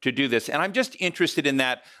partnership to do this. And I'm just interested in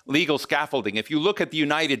that legal scaffolding. If you look at the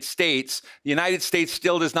United States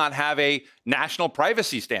still does not have a national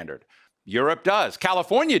privacy standard. Europe does,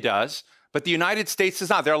 California does, but the United States does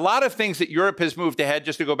not. There are a lot of things that Europe has moved ahead,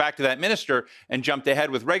 just to go back to that minister, and jumped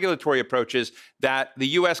ahead with regulatory approaches that the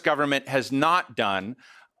US government has not done.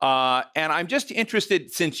 And I'm just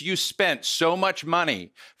interested, since you spent so much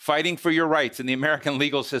money fighting for your rights in the American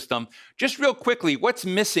legal system, just real quickly, what's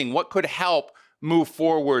missing? What could help move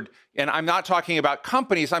forward? And I'm not talking about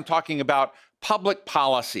companies, I'm talking about public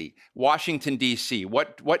policy, Washington, D.C.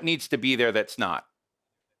 What needs to be there that's not?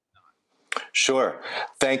 Sure.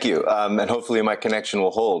 Thank you. And hopefully my connection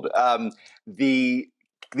will hold.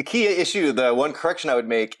 The key issue, the one correction I would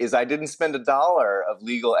make, is I didn't spend $1 of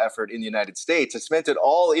legal effort in the United States. I spent it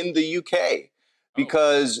all in the UK,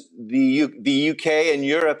 because the UK and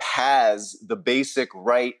Europe has the basic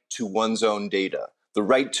right to one's own data, the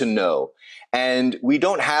right to know. And we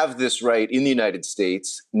don't have this right in the United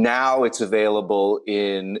States. Now it's available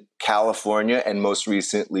in California and most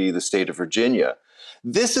recently the state of Virginia.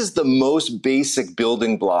 This is the most basic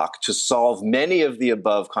building block to solve many of the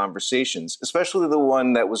above conversations, especially the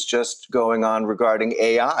one that was just going on regarding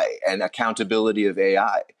AI and accountability of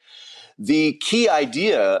AI. The key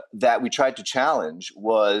idea that we tried to challenge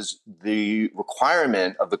was the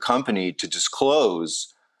requirement of the company to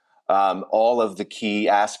disclose all of the key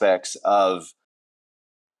aspects of.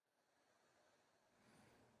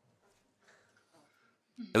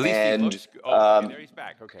 At least he looks. Okay, there he's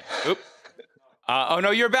back. Okay. Oop. Oh,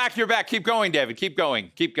 no, you're back. You're back. Keep going, David. Keep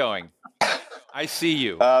going. Keep going. I see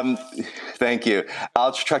you. Thank you.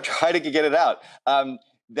 I'll try to get it out.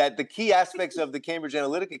 That the key aspects of the Cambridge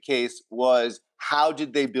Analytica case was, how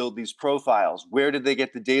did they build these profiles? Where did they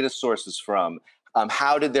get the data sources from?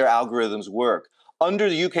 How did their algorithms work? Under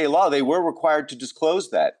the UK law, they were required to disclose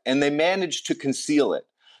that, and they managed to conceal it.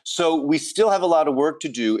 So we still have a lot of work to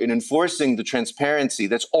do in enforcing the transparency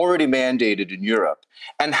that's already mandated in Europe,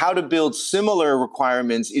 and how to build similar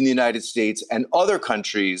requirements in the United States and other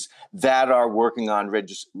countries that are working on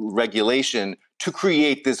regulation to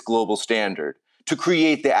create this global standard, to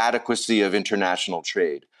create the adequacy of international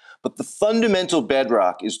trade. But the fundamental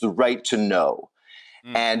bedrock is the right to know.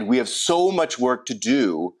 And we have so much work to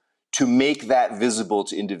do to make that visible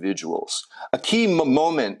to individuals. A key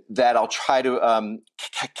moment that I'll try to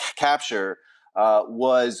capture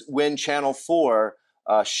was when Channel 4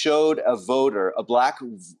 showed a voter, a black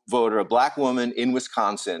voter, a black woman in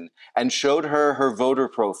Wisconsin, and showed her voter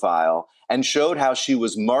profile, and showed how she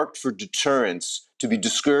was marked for deterrence to be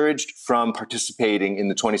discouraged from participating in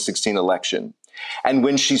the 2016 election. And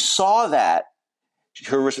when she saw that,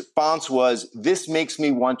 her response was, "This makes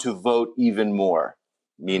me want to vote even more,"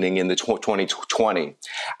 meaning in the 2020.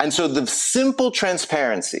 And so the simple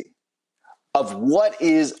transparency of what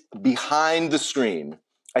is behind the screen,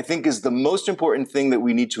 I think, is the most important thing that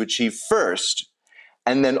we need to achieve first.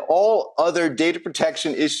 And then all other data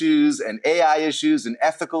protection issues and AI issues and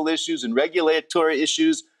ethical issues and regulatory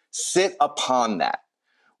issues sit upon that.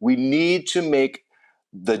 We need to make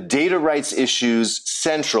the data rights issues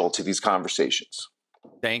central to these conversations.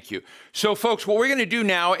 Thank you. So, folks, what we're going to do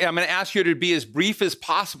now, I'm going to ask you to be as brief as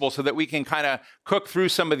possible so that we can kind of cook through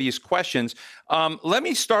some of these questions. Let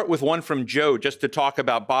me start with one from Joe, just to talk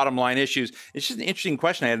about bottom line issues. It's just an interesting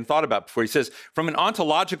question I hadn't thought about before. He says, from an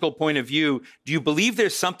ontological point of view, do you believe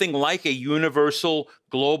there's something like a universal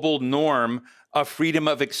global norm of freedom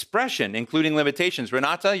of expression, including limitations?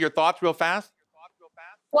 Renate, your thoughts real fast?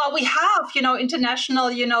 Well, we have, international,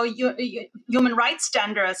 human rights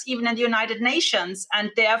standards, even in the United Nations, and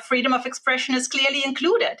their freedom of expression is clearly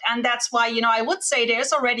included. And that's why, I would say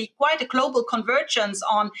there's already quite a global convergence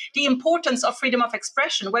on the importance of freedom of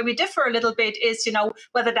expression. Where we differ a little bit is,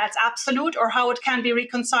 whether that's absolute or how it can be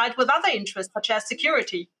reconciled with other interests, such as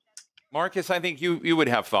security. Marcus, I think you would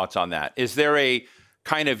have thoughts on that. Is there a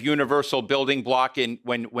kind of universal building block in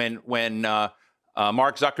when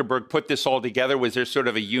Mark Zuckerberg put this all together? Was there sort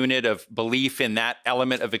of a unit of belief in that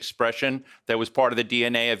element of expression that was part of the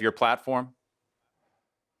DNA of your platform?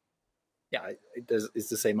 Yeah, it's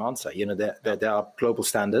the same answer. There are global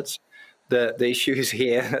standards the issue is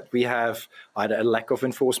here that we have either a lack of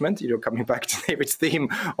enforcement, coming back to David's theme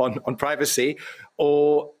on privacy,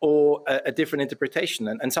 or a different interpretation.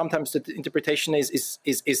 And sometimes the interpretation is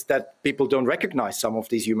that people don't recognize some of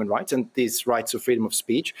these human rights and these rights of freedom of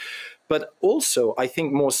speech. But also, I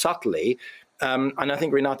think more subtly, and I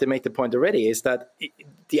think Renate made the point already, is that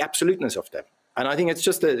the absoluteness of them. And I think it's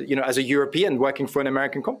just as a European working for an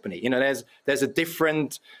American company, there's a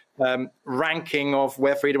different ranking of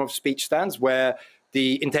where freedom of speech stands, where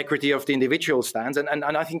the integrity of the individual stands, and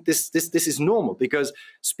I think this is normal, because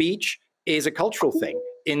speech is a cultural thing.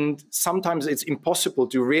 And sometimes it's impossible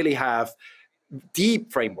to really have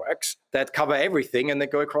deep frameworks that cover everything and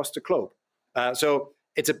that go across the globe. So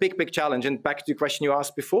it's a big challenge. And back to the question you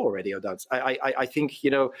asked before already, Odad, I think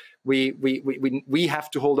we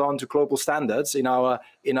have to hold on to global standards in our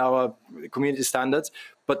community standards,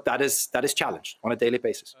 but that is challenged on a daily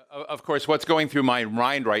basis. Of course, what's going through my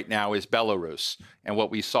mind right now is Belarus and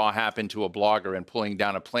what we saw happen to a blogger and pulling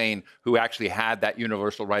down a plane who actually had that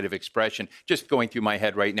universal right of expression. Just going through my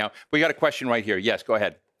head right now. We got a question right here. Yes, go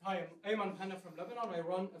ahead. Hi, I'm Ayman Hanna from Lebanon. I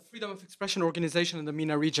run a freedom of expression organization in the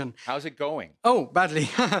MENA region. How's it going? Oh, badly.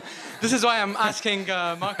 This is why I'm asking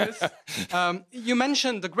Marcus. You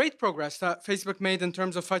mentioned the great progress that Facebook made in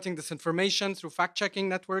terms of fighting disinformation through fact-checking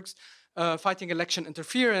networks, fighting election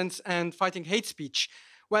interference, and fighting hate speech.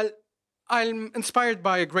 Well, I'm inspired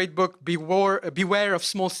by a great book, Beware of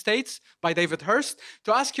Small States, by David Hurst,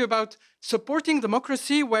 to ask you about supporting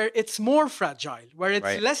democracy where it's more fragile, where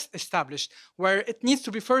it's less established, where it needs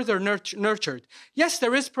to be further nurtured. Yes,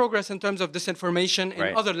 there is progress in terms of disinformation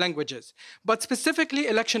in other languages, but specifically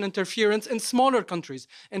election interference in smaller countries,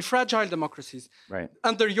 in fragile democracies.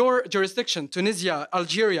 Under your jurisdiction, Tunisia,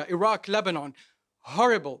 Algeria, Iraq, Lebanon,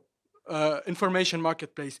 horrible information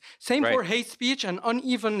marketplace. Same for hate speech and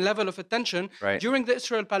uneven level of attention during the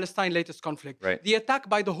Israel-Palestine latest conflict. The attack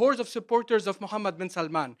by the hordes of supporters of Mohammed bin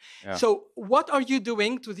Salman. So what are you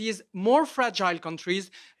doing to these more fragile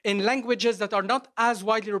countries in languages that are not as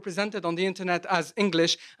widely represented on the internet as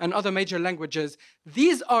English and other major languages?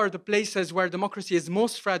 These are the places where democracy is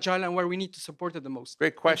most fragile and where we need to support it the most.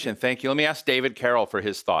 Great question. Thank you. Let me ask David Carroll for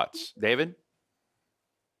his thoughts. David?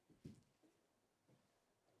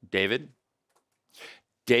 David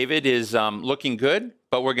is looking good,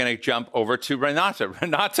 but we're going to jump over to Renate.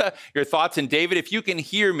 Renate, your thoughts? And David, if you can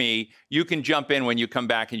hear me, you can jump in when you come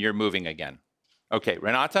back and you're moving again. Okay,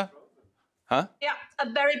 Renate? Huh? Yeah,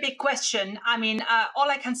 a very big question. I mean, all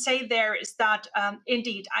I can say there is that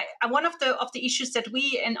indeed, one of the issues that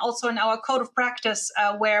we, and also in our code of practice,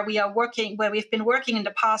 where we've been working in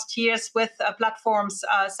the past years with platforms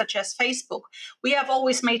such as Facebook, we have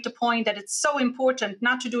always made the point that it's so important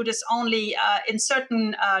not to do this only in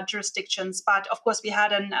certain jurisdictions, but of course we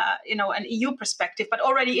had an EU perspective. But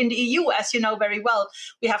already in the EU, as you know very well,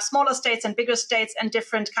 we have smaller states and bigger states and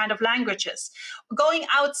different kind of languages. Going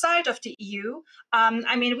outside of the EU.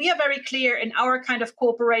 I mean, we are very clear in our kind of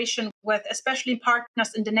cooperation with especially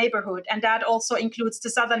partners in the neighborhood, and that also includes the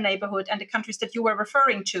southern neighborhood and the countries that you were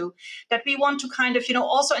referring to, that we want to kind of,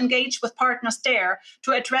 also engage with partners there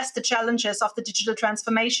to address the challenges of the digital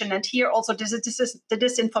transformation, and here also the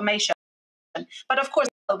disinformation. But of course,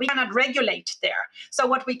 we cannot regulate there. So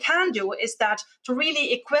what we can do is that to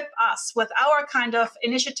really equip us with our kind of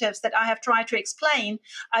initiatives that I have tried to explain,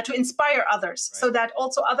 to inspire others, so that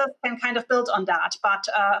also others can kind of build on that. But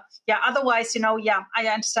otherwise, I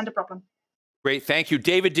understand the problem. Great, thank you.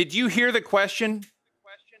 David, did you hear the question?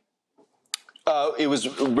 It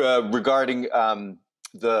was regarding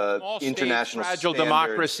the small international states, fragile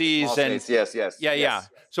democracies, and yes. Yeah.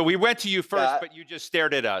 So we went to you first, but you just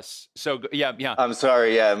stared at us. So yeah. I'm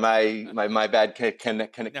sorry. Yeah, my bad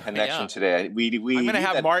connection today. I'm going to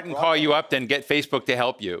have Martin call you up and get Facebook to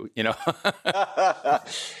help you.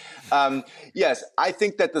 Yes, I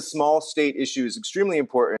think that the small state issue is extremely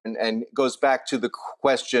important and goes back to the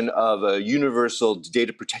question of a universal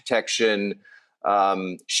data protection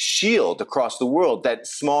shield across the world, that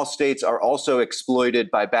small states are also exploited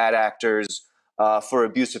by bad actors for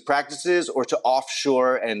abusive practices or to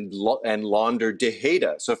offshore and launder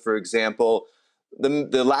data. So, for example,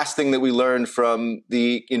 the last thing that we learned from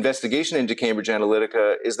the investigation into Cambridge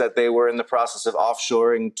Analytica is that they were in the process of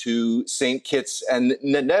offshoring to St. Kitts and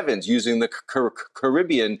Nevis, using the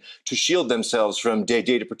Caribbean to shield themselves from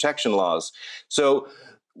data protection laws. So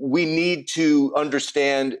we need to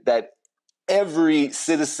understand that every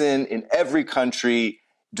citizen in every country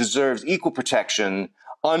deserves equal protection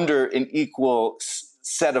under an equal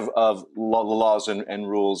set of laws and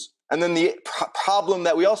rules. And then the problem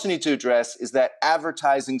that we also need to address is that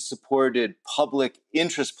advertising-supported public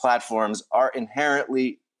interest platforms are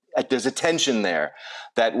inherently there's a tension there,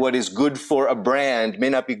 that what is good for a brand may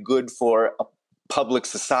not be good for a public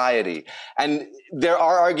society. And there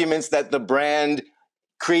are arguments that the brand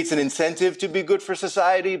creates an incentive to be good for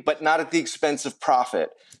society, but not at the expense of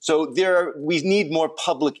profit. So we need more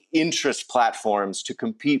public interest platforms to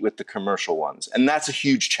compete with the commercial ones. And that's a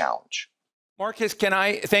huge challenge. Marcus,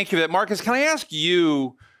 thank you for that. Marcus, can I ask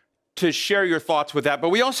you to share your thoughts with that? But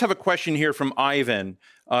we also have a question here from Ivan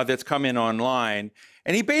that's come in online.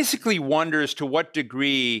 And he basically wonders to what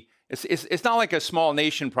degree, it's not like a small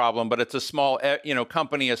nation problem, but it's a small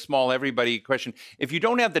company, a small everybody question. If you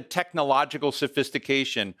don't have the technological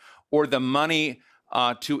sophistication or the money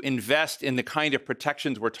to invest in the kind of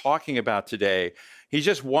protections we're talking about today, he's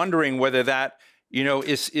just wondering whether that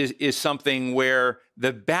is something where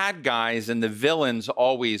the bad guys and the villains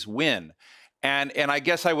always win. And I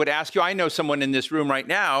guess I would ask you, I know someone in this room right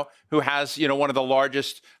now who has, one of the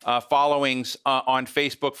largest followings on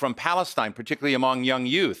Facebook from Palestine, particularly among young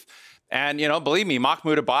youth. And, believe me,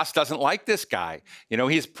 Mahmoud Abbas doesn't like this guy.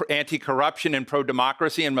 He's anti-corruption and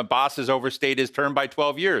pro-democracy, and Abbas has overstayed his term by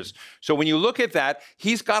 12 years. So when you look at that,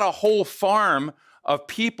 he's got a whole farm of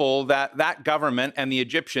people that government and the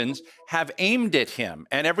Egyptians have aimed at him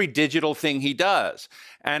and every digital thing he does.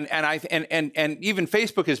 And even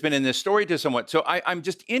Facebook has been in this story to somewhat. So I'm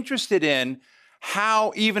just interested in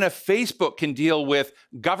how even if Facebook can deal with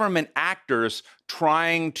government actors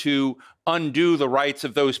trying to undo the rights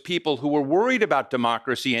of those people who were worried about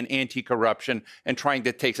democracy and anti-corruption and trying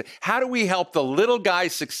to take it. How do we help the little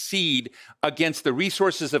guys succeed against the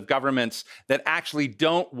resources of governments that actually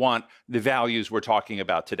don't want the values we're talking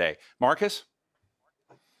about today? Marcus?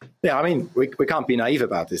 Yeah, I mean, we can't be naive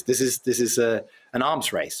about this. This is an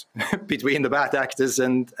arms race between the bad actors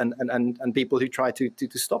and people who try to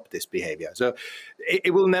stop this behavior. So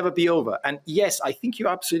it will never be over. And yes, I think you're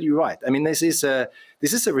absolutely right. I mean, this is a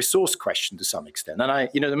resource question to some extent. And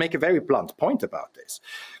to make a very blunt point about this,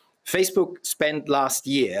 Facebook spent last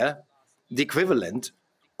year the equivalent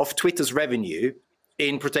of Twitter's revenue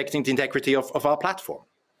in protecting the integrity of our platform.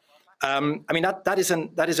 I mean, that is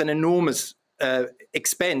an enormous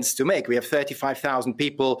expense to make. We have 35,000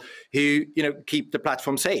 people who keep the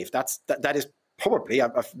platform safe. That is probably, I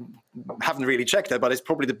haven't really checked that, but it's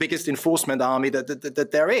probably the biggest enforcement army that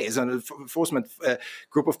there is, and enforcement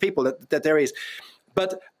group of people that there is.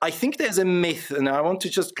 But I think there's a myth, and I want to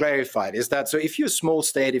just clarify it, is that so if you're a small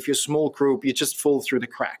state, if you're a small group, you just fall through the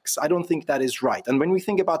cracks. I don't think that is right. And when we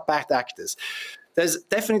think about bad actors, there's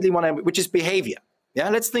definitely one, which is behavior. Yeah,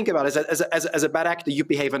 let's think about it. As a bad actor, you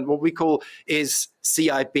behave, and what we call is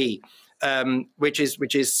CIP, which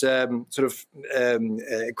is sort of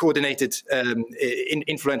coordinated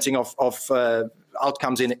influencing of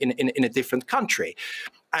outcomes in a different country.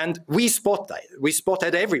 And we spot that. We spot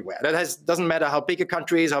that everywhere. Doesn't matter how big a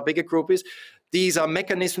country is, how big a group is. These are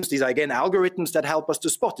mechanisms, these are, again, algorithms that help us to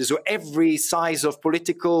spot this. So every size of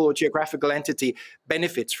political or geographical entity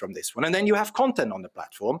benefits from this one. And then you have content on the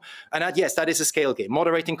platform. And yes, that is a scale game.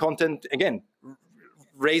 Moderating content, again,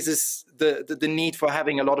 raises the need for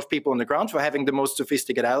having a lot of people on the ground, for having the most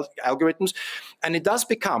sophisticated algorithms. And it does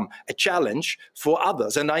become a challenge for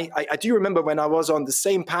others. And I do remember when I was on the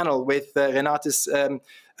same panel with Renate's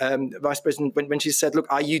vice president, when she said, look,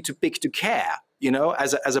 are you too big to care,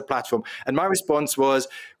 as a platform? And my response was,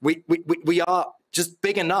 we are just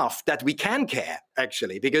big enough that we can care,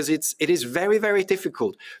 actually, because it is very, very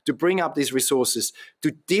difficult to bring up these resources,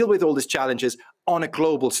 to deal with all these challenges on a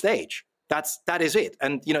global stage. That is it.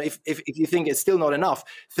 And if you think it's still not enough,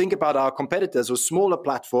 think about our competitors or smaller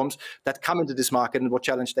platforms that come into this market and what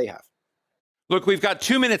challenge they have. Look, we've got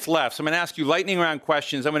 2 minutes left, so I'm going to ask you lightning round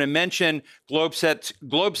questions. I'm going to mention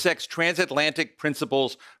GLOBSEC's Transatlantic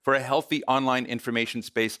Principles for a Healthy Online Information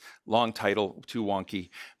Space. Long title, too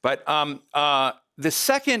wonky. But the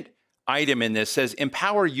second item in this says,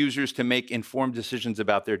 empower users to make informed decisions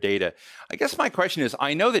about their data. I guess my question is,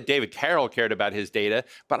 I know that David Carroll cared about his data,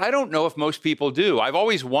 but I don't know if most people do. I've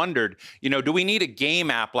always wondered, do we need a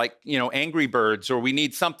game app like, Angry Birds, or we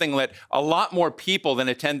need something that a lot more people than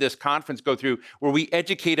attend this conference go through, where we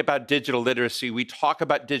educate about digital literacy, we talk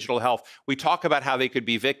about digital health, we talk about how they could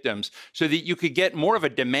be victims, so that you could get more of a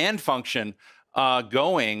demand function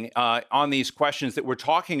going on these questions that we're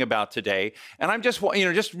talking about today. And I'm just,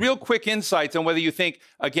 just real quick insights on whether you think,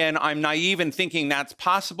 again, I'm naive in thinking that's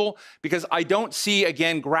possible, because I don't see,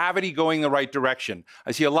 again, gravity going the right direction.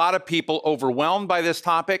 I see a lot of people overwhelmed by this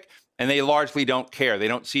topic, and they largely don't care. They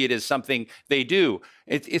don't see it as something they do.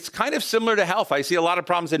 It's kind of similar to health. I see a lot of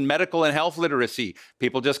problems in medical and health literacy.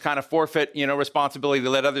 People just kind of forfeit, responsibility to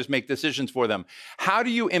let others make decisions for them. How do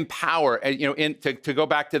you empower, to go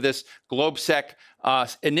back to this GLOBSEC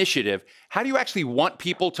initiative, how do you actually want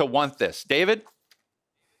people to want this? David?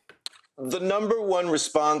 The number one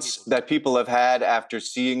response that people have had after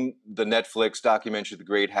seeing the Netflix documentary, The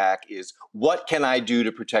Great Hack, is, what can I do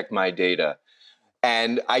to protect my data?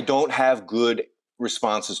 And I don't have good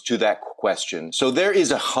responses to that question. So there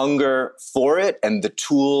is a hunger for it, and the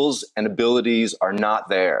tools and abilities are not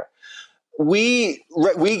there. We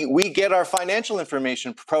get our financial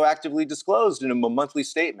information proactively disclosed in a monthly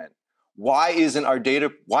statement. Why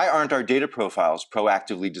aren't our data profiles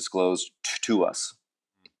proactively disclosed to us?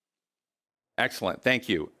 Excellent. Thank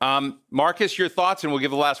you. Marcus, your thoughts, and we'll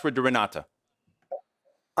give the last word to Renate.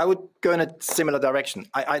 I would go in a similar direction.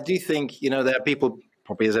 I do think, there are people,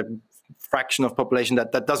 probably as a fraction of population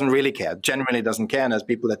that doesn't really care, generally doesn't care, and there's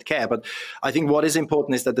people that care. But I think what is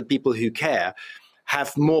important is that the people who care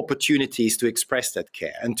have more opportunities to express that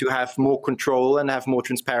care and to have more control and have more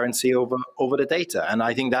transparency over the data. And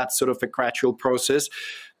I think that's sort of a gradual process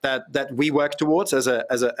that we work towards as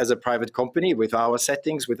a private company with our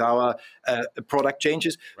settings, with our product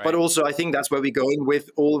changes. Right. But also, I think that's where we go in with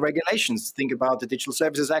all regulations. Think about the Digital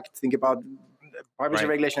Services Act. Think about privacy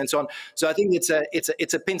regulation and so on. So I think it's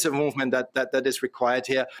a pincer movement that is required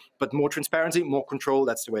here. But more transparency, more control.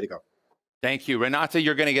 That's the way to go. Thank you, Renate.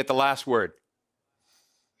 You're going to get the last word.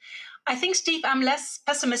 I think, Steve, I'm less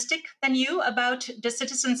pessimistic than you about the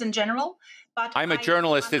citizens in general. But I'm a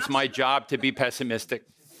journalist. It's my job to be pessimistic.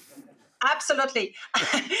 Absolutely.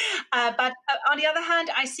 But on the other hand,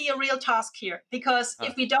 I see a real task here, because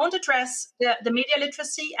if we don't address the media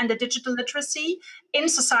literacy and the digital literacy in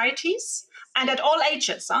societies, and at all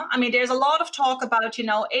ages, I mean, there's a lot of talk about,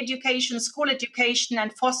 education, school education,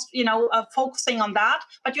 and focusing on that.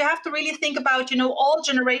 But you have to really think about, all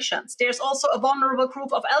generations. There's also a vulnerable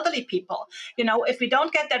group of elderly people. If we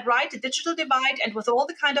don't get that right, the digital divide, and with all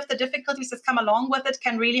the kind of the difficulties that come along with it,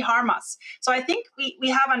 can really harm us. So I think we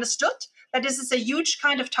have understood that this is a huge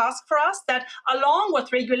kind of task for us, that along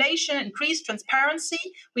with regulation, increased transparency,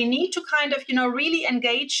 we need to kind of, really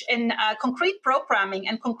engage in concrete programming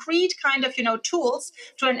and concrete kind of, tools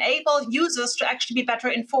to enable users to actually be better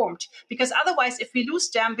informed. Because otherwise, if we lose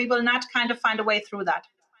them, we will not kind of find a way through that.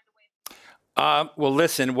 Well,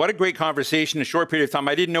 listen, what a great conversation in a short period of time.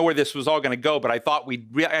 I didn't know where this was all going to go, but I thought we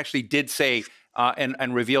actually did say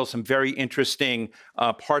and reveal some very interesting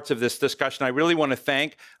parts of this discussion. I really want to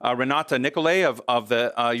thank Renate Nikolay of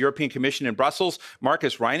the European Commission in Brussels,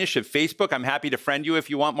 Marcus Reinisch of Facebook. I'm happy to friend you if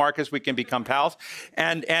you want, Marcus. We can become pals.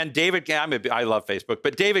 And David, I love Facebook,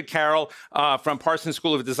 but David Carroll from Parsons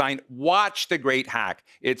School of Design. Watch The Great Hack.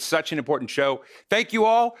 It's such an important show. Thank you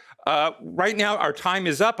all. Right now, our time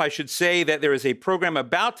is up. I should say that there is a program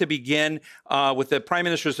about to begin with the Prime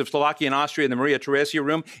Ministers of Slovakia and Austria in the Maria Theresia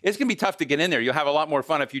room. It's going to be tough to get in there. You'll have a lot more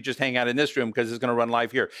fun if you just hang out in this room, because it's going to run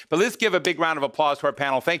live here. But let's give a big round of applause to our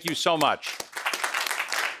panel. Thank you so much.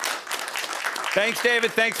 Thanks,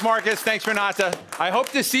 David. Thanks, Marcus. Thanks, Renate. I hope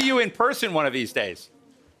to see you in person one of these days.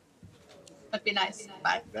 That'd be nice.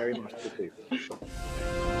 Bye. Very much.